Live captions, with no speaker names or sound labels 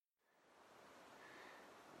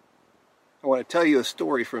want to tell you a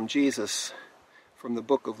story from Jesus from the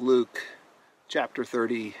book of Luke, chapter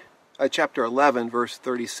 11, verse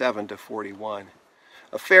 37 to 41.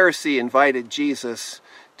 A Pharisee invited Jesus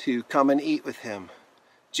to come and eat with him.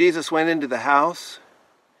 Jesus went into the house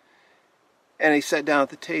and he sat down at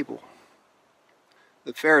the table.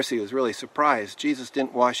 The Pharisee was really surprised. Jesus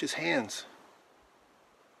didn't wash his hands.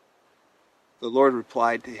 The Lord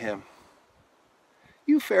replied to him,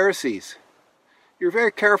 "You Pharisees, you're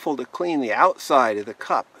very careful to clean the outside of the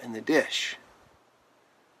cup and the dish.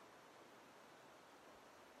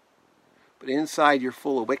 But inside you're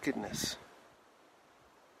full of wickedness.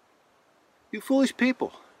 You foolish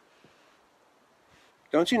people.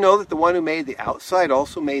 Don't you know that the one who made the outside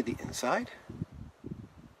also made the inside?"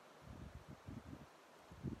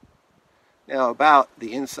 Now about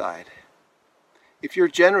the inside. If you're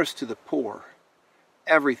generous to the poor,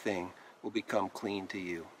 everything will become clean to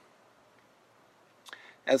you.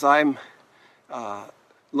 As I'm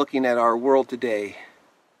looking at our world today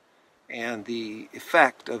and the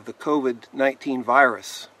effect of the COVID-19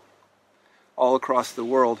 virus all across the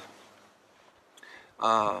world,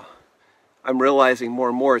 I'm realizing more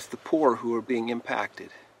and more it's the poor who are being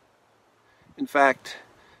impacted. In fact,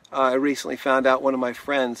 I recently found out one of my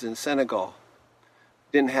friends in Senegal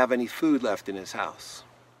didn't have any food left in his house.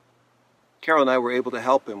 Carol and I were able to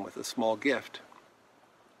help him with a small gift.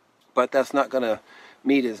 But that's not going to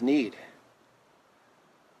meet his need.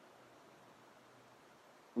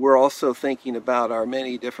 We're also thinking about our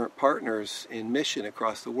many different partners in mission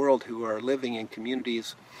across the world who are living in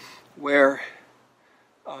communities where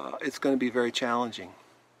it's going to be very challenging.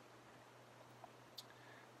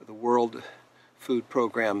 The World Food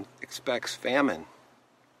Program expects famine.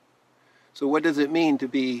 So what does it mean to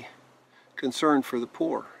be concerned for the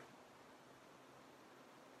poor?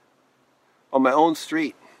 On my own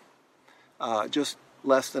street, just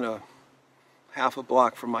less than a half a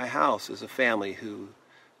block from my house, is a family who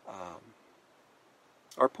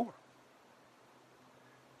are poor.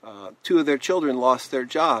 Two of their children lost their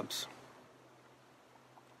jobs,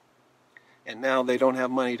 and now they don't have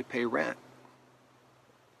money to pay rent.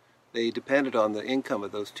 They depended on the income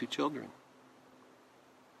of those two children.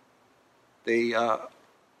 They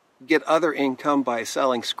get other income by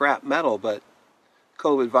selling scrap metal, but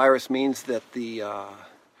COVID virus means that the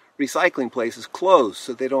recycling place is closed,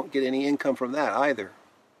 so they don't get any income from that either.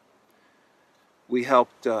 We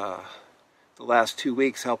helped, the last 2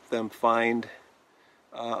 weeks, help them find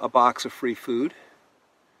a box of free food.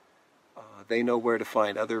 They know where to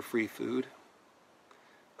find other free food.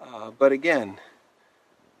 But again,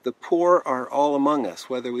 the poor are all among us,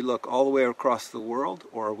 whether we look all the way across the world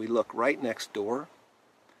or we look right next door.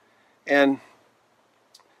 And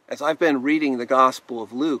as I've been reading the Gospel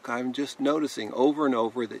of Luke, I'm just noticing over and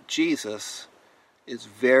over that Jesus is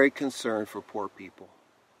very concerned for poor people.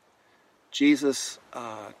 Jesus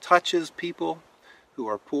touches people who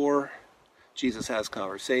are poor. Jesus has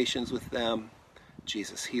conversations with them.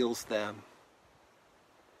 Jesus heals them.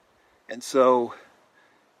 And so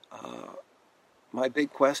my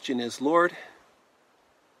big question is, Lord,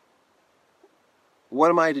 what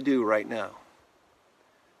am I to do right now?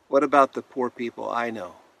 What about the poor people I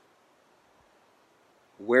know?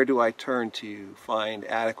 Where do I turn to find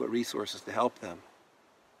adequate resources to help them?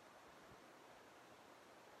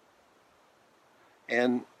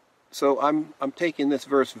 And so I'm taking this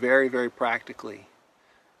verse very, very practically.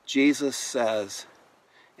 Jesus says,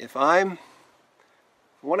 if I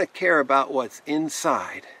want to care about what's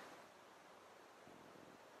inside,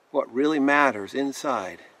 what really matters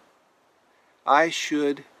inside, I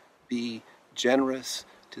should be generous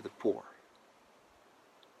to the poor.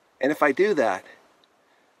 And if I do that,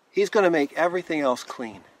 He's going to make everything else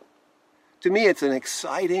clean. To me, it's an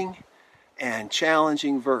exciting and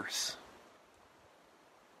challenging verse.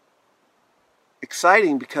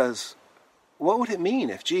 Exciting because what would it mean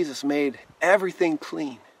if Jesus made everything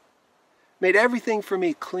clean? Made everything for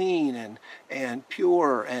me clean and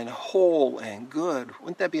pure and whole and good.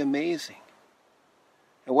 Wouldn't that be amazing?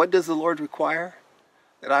 And what does the Lord require?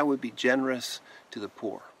 That I would be generous to the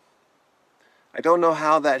poor. I don't know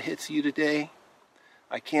how that hits you today.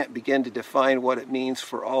 I can't begin to define what it means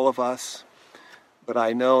for all of us. But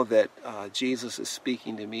I know that Jesus is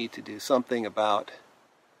speaking to me to do something about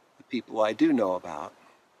the people I do know about.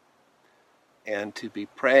 And to be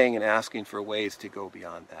praying and asking for ways to go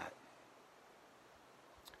beyond that.